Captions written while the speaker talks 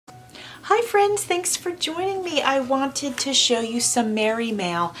Hi friends, thanks for joining me. I wanted to show you some Merry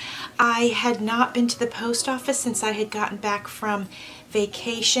mail. I had not been to the post office since I had gotten back from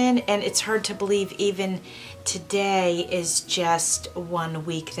vacation, and it's hard to believe even today is just 1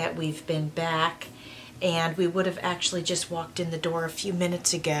 week that we've been back. And we would have actually just walked in the door a few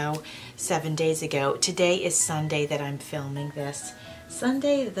minutes ago, 7 days ago. Today is Sunday that I'm filming this.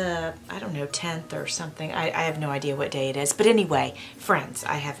 Sunday the, I don't know, 10th or something. I have no idea what day it is. But anyway, friends,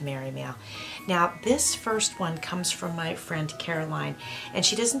 I have Merry mail. Now, this first one comes from my friend Caroline. And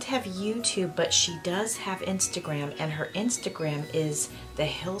she doesn't have YouTube, but she does have Instagram. And her Instagram is the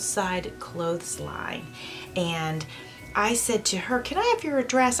Hillside Clothes Line. And I said to her, can I have your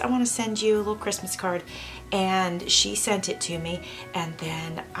address? I want to send you a little Christmas card. And she sent it to me, and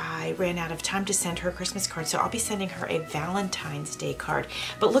then I ran out of time to send her a Christmas card, so I'll be sending her a Valentine's Day card.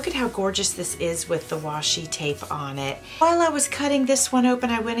 But look at how gorgeous this is with the washi tape on it. While I was cutting this one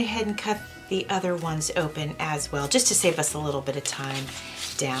open, I went ahead and cut the other ones open as well, just to save us a little bit of time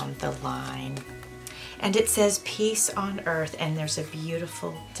down the line. And it says peace on earth, and there's a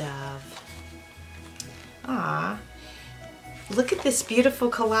beautiful dove. Ah. Look at this beautiful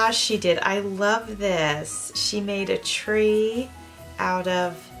collage she did. I love this. She made a tree out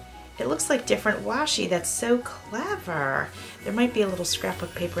of, it looks like different washi. That's so clever. There might be a little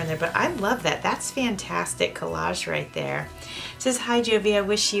scrapbook paper in there, but I love that. That's fantastic collage right there. It says, hi Jovi, I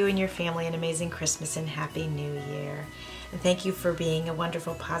wish you and your family an amazing Christmas and Happy New Year. And thank you for being a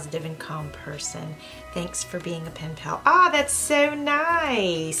wonderful, positive, and calm person. Thanks for being a pen pal. Ah, that's so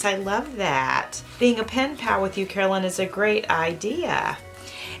nice. I love that. Being a pen pal with you, Carolyn, is a great idea.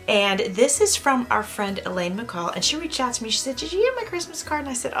 And this is from our friend Elaine McCall, and she reached out to me. She said, did you get my Christmas card? And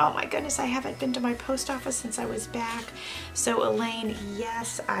I said, oh my goodness, I haven't been to my post office since I was back. So Elaine,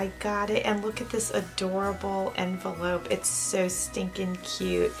 yes, I got it. And look at this adorable envelope. It's so stinking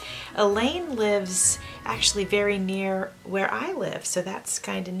cute. Elaine lives actually very near where I live, so that's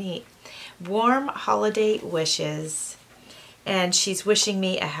kind of neat. Warm holiday wishes. And she's wishing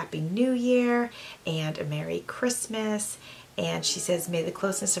me a Happy New Year and a Merry Christmas. And she says, may the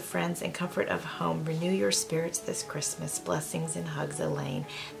closeness of friends and comfort of home renew your spirits this Christmas. Blessings and hugs, Elaine.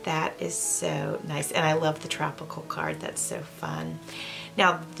 That is so nice. And I love the tropical card. That's so fun.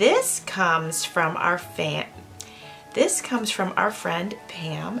 Now, this comes from our friend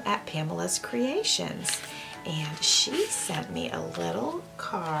Pam at Pamela's Creations. And she sent me a little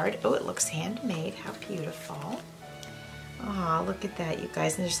card. Oh, it looks handmade. How beautiful. Aw, look at that, you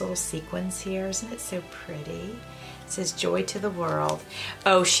guys. And there's little sequins here. Isn't it so pretty? It says joy to the world.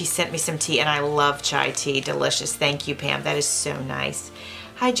 Oh, she sent me some tea, and I love chai tea. Delicious. Thank you, Pam. That is so nice.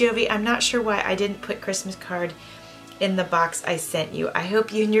 Hi, Jovi. I'm not sure why I didn't put Christmas card in the box I sent you. I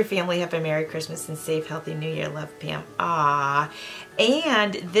hope you and your family have a Merry Christmas and safe, healthy New Year. Love, Pam. Ah,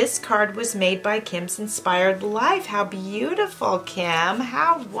 and this card was made by Kim's Inspired Life. How beautiful, Kim.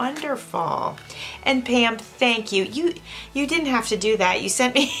 How wonderful. And Pam, thank you. You didn't have to do that. You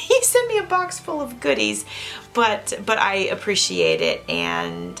sent me a box full of goodies, but I appreciate it,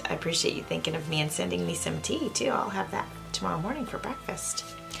 and I appreciate you thinking of me and sending me some tea too. I'll have that tomorrow morning for breakfast.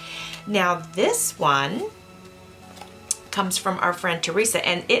 Now this one comes from our friend Teresa,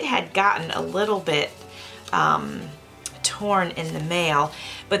 and it had gotten a little bit torn in the mail,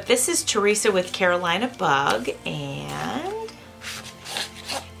 but this is Teresa with Carolina Bug, and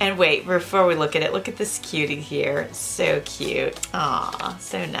wait, before we look at it, look at this cutie here. So cute. Aw,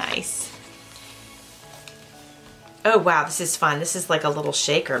 so nice. Oh wow, this is fun. This is like a little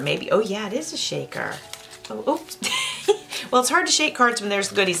shaker, maybe. Oh yeah, it is a shaker. Oh, oops. Well, it's hard to shake cards when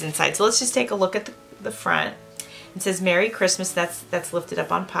there's goodies inside, so let's just take a look at the front. It says Merry Christmas. That's lifted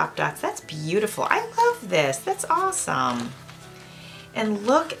up on pop dots. That's beautiful. I love this. That's awesome. And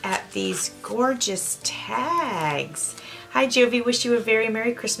look at these gorgeous tags. Hi Jovi, wish you a very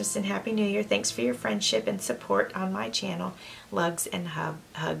Merry Christmas and Happy New Year. Thanks for your friendship and support on my channel. Lugs and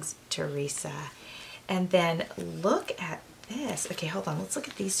hugs, Teresa. And then look at this. Okay, hold on. Let's look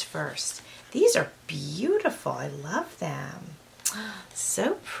at these first. These are beautiful. I love them.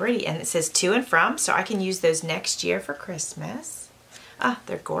 So pretty. And it says to and from, so I can use those next year for Christmas. Ah,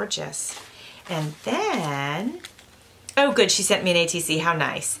 they're gorgeous. And then, oh good, she sent me an ATC. How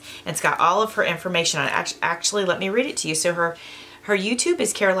nice. And it's got all of her information on it. Actually, let me read it to you. So her YouTube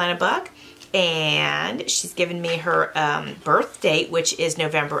is Carolina Bug, and she's given me her birth date, which is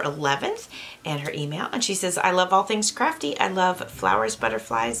November 11th, and her email. And she says, I love all things crafty. I love flowers,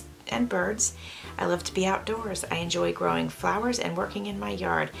 butterflies, and birds. I love to be outdoors. I enjoy growing flowers and working in my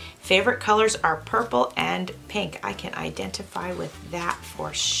yard. Favorite colors are purple and pink. I can identify with that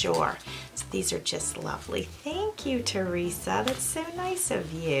for sure. So these are just lovely. Thank Thank you, Teresa. That's so nice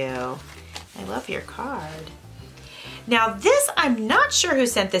of you. I love your card. Now this, I'm not sure who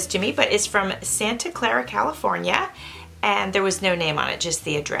sent this to me, but it's from Santa Clara, California, and there was no name on it, just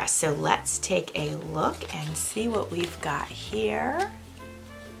the address. So let's take a look and see what we've got here.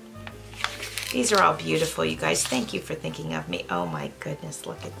 These are all beautiful, you guys. Thank you for thinking of me. Oh my goodness,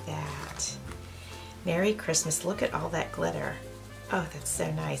 look at that. Merry Christmas. Look at all that glitter. Oh, that's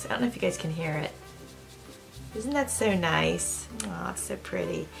so nice. I don't know if you guys can hear it. Isn't that so nice? Oh, it's so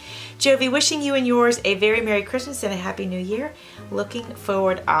pretty. Jovi, wishing you and yours a very Merry Christmas and a Happy New Year. Looking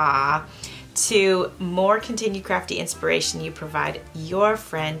forward, to more continued crafty inspiration you provide. Your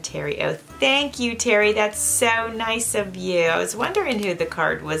friend, Terry. Oh, thank you, Terry. That's so nice of you. I was wondering who the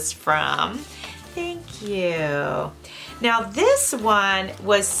card was from. Thank you. Now, this one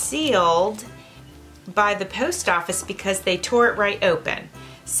was sealed by the post office because they tore it right open.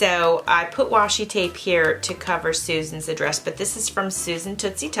 So I put washi tape here to cover Susan's address, but this is from Susan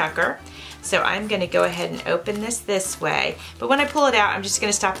Tootsie Tucker. So I'm going to go ahead and open this way. But when I pull it out, I'm just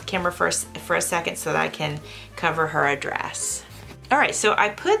going to stop the camera for a second so that I can cover her address. All right, so I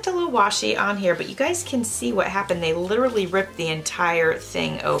put the little washi on here, but you guys can see what happened. They literally ripped the entire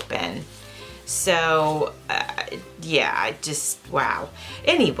thing open. So yeah, I just, wow.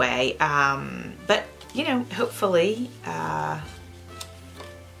 Anyway, but you know, hopefully,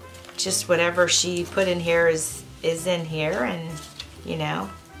 just whatever she put in here is in here, and you know,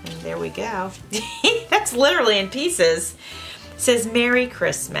 and there we go. That's literally in pieces. It says Merry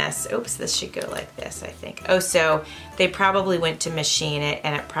Christmas. Oops, this should go like this, I think. Oh, so they probably went to machine it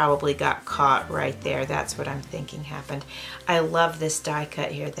and it probably got caught right there. That's what I'm thinking happened. I love this die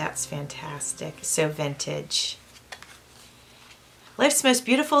cut here. That's fantastic. So vintage. Life's most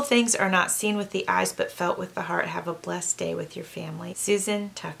beautiful things are not seen with the eyes but felt with the heart. Have a blessed day with your family.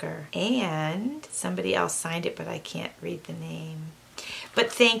 Susan Tucker. And somebody else signed it, but I can't read the name.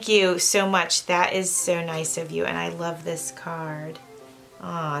 But thank you so much. That is so nice of you, and I love this card.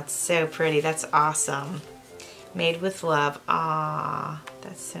 Oh, it's so pretty. That's awesome. Made with love. Ah,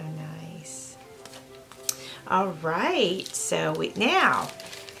 that's so nice. All right, so now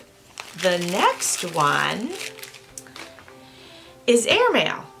the next one is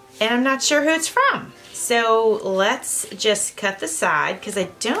airmail, and I'm not sure who it's from. So let's just cut the side, because I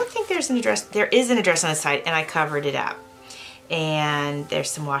don't think there's an address. There is an address on the side, and I covered it up. And there's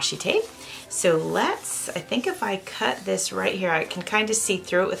some washi tape. So let's, I think if I cut this right here, I can kind of see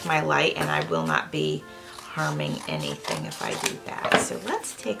through it with my light, and I will not be harming anything if I do that. So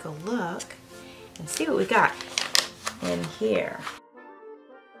let's take a look and see what we got in here.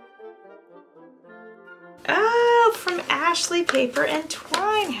 Oh, from Ashley Paper and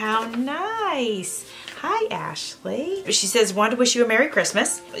Twine. How nice. Hi, Ashley. She says, want to wish you a Merry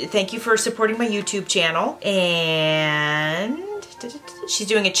Christmas. Thank you for supporting my YouTube channel. And she's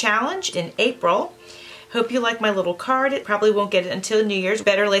doing a challenge in April. Hope you like my little card. It probably won't get it until New Year's.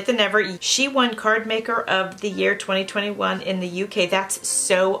 Better late than never. She won Card Maker of the Year 2021 in the UK. That's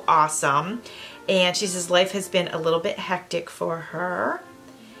so awesome. And she says life has been a little bit hectic for her,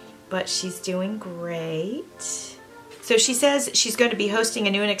 but she's doing great. So she says she's going to be hosting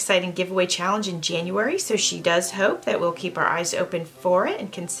a new and exciting giveaway challenge in January, so she does hope that we'll keep our eyes open for it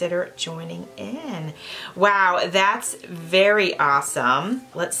and consider joining in. Wow, that's very awesome.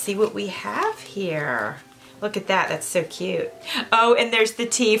 Let's see what we have here. Look at that, that's so cute. Oh, and there's the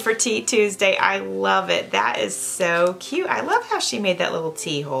T for Tea Tuesday. I love it. That is so cute. I love how she made that little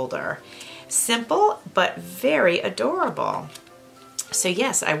tea holder. Simple, but very adorable. So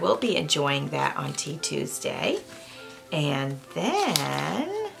yes, I will be enjoying that on Tea Tuesday. And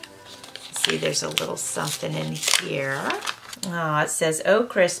then, see, there's a little something in here. Oh, it says, oh,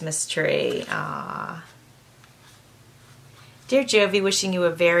 Christmas tree. Ah. Dear Jovi, wishing you a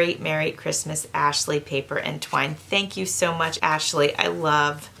very Merry Christmas, Ashley Paper and Twine. Thank you so much, Ashley. I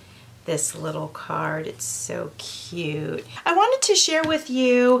love this little card. It's so cute. I wanted to share with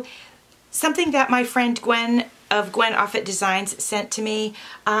you something that my friend Gwen of Gwen Offit Designs sent to me.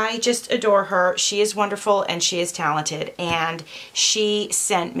 I just adore her. She is wonderful and she is talented, and she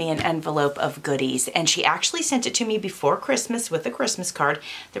sent me an envelope of goodies, and she actually sent it to me before Christmas with a Christmas card.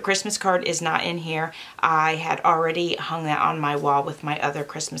 The Christmas card is not in here. I had already hung that on my wall with my other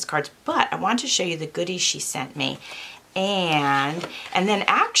Christmas cards, but I want to show you the goodies she sent me. And then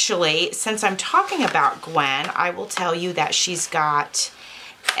actually, since I'm talking about Gwen, I will tell you that she's got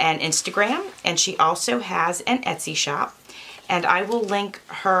an Instagram, and she also has an Etsy shop, and I will link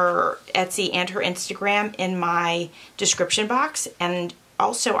her Etsy and her Instagram in my description box. And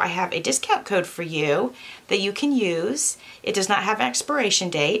also I have a discount code for you that you can use. It does not have an expiration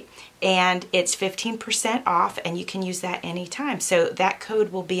date, and it's 15% off, and you can use that anytime. So that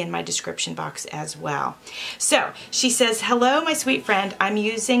code will be in my description box as well. So she says, hello, my sweet friend. I'm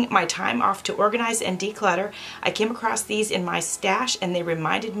using my time off to organize and declutter. I came across these in my stash and they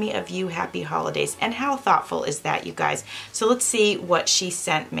reminded me of you. Happy holidays. And how thoughtful is that, you guys? So let's see what she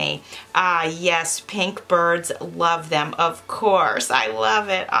sent me. Ah, yes, pink birds. Love them. Of course. I love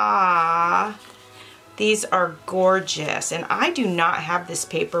it. Ah. These are gorgeous, and I do not have this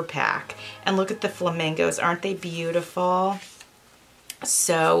paper pack. And look at the flamingos. Aren't they beautiful?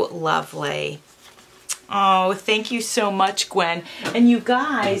 So lovely. Oh, thank you so much, Gwen. And you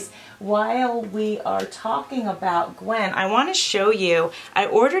guys, while we are talking about Gwen, I want to show you, I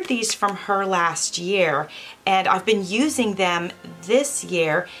ordered these from her last year, and I've been using them this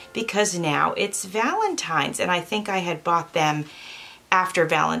year because now it's Valentine's, and I think I had bought them after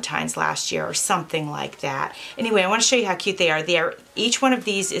Valentine's last year or something like that. Anyway, I want to show you how cute they are. Each one of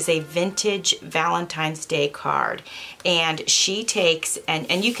these is a vintage Valentine's Day card, and she takes,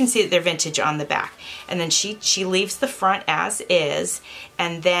 and you can see that they're vintage on the back, and then she leaves the front as is,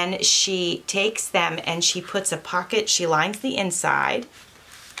 and then she takes them and she puts a pocket, she lines the inside,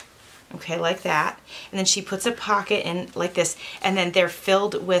 okay, like that, and then she puts a pocket in like this, and then they're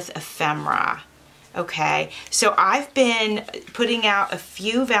filled with ephemera. Okay, so I've been putting out a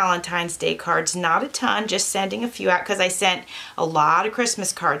few Valentine's Day cards, not a ton, just sending a few out because I sent a lot of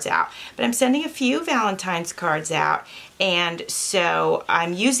Christmas cards out. But I'm sending a few Valentine's cards out, and so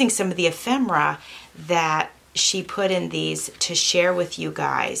I'm using some of the ephemera that she put in these to share with you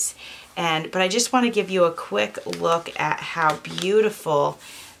guys. But I just want to give you a quick look at how beautiful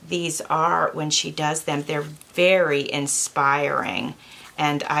these are when she does them. They're very inspiring.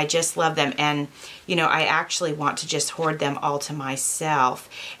 And I just love them. And, you know, I actually want to just hoard them all to myself.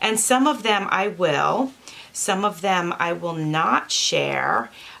 And some of them I will. Some of them I will not share.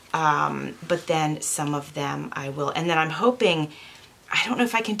 But then some of them I will. And then I'm hoping, I don't know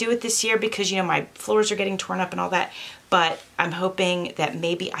if I can do it this year because, you know, my floors are getting torn up and all that. But I'm hoping that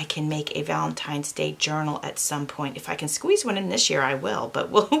maybe I can make a Valentine's Day journal at some point. If I can squeeze one in this year, I will. But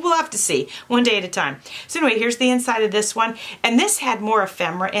we'll have to see, one day at a time. So anyway, here's the inside of this one. And this had more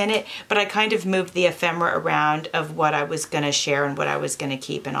ephemera in it, but I kind of moved the ephemera around of what I was going to share and what I was going to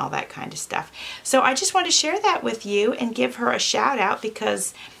keep and all that kind of stuff. So I just want to share that with you and give her a shout out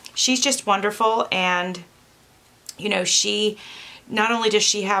because she's just wonderful. And, you know, not only does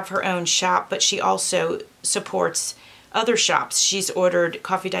she have her own shop, but she also supports other shops. She's ordered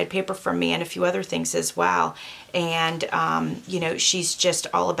coffee dyed paper from me and a few other things as well. And, you know, she's just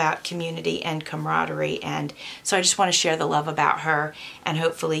all about community and camaraderie. And so I just want to share the love about her, and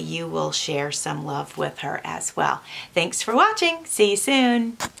hopefully you will share some love with her as well. Thanks for watching. See you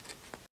soon.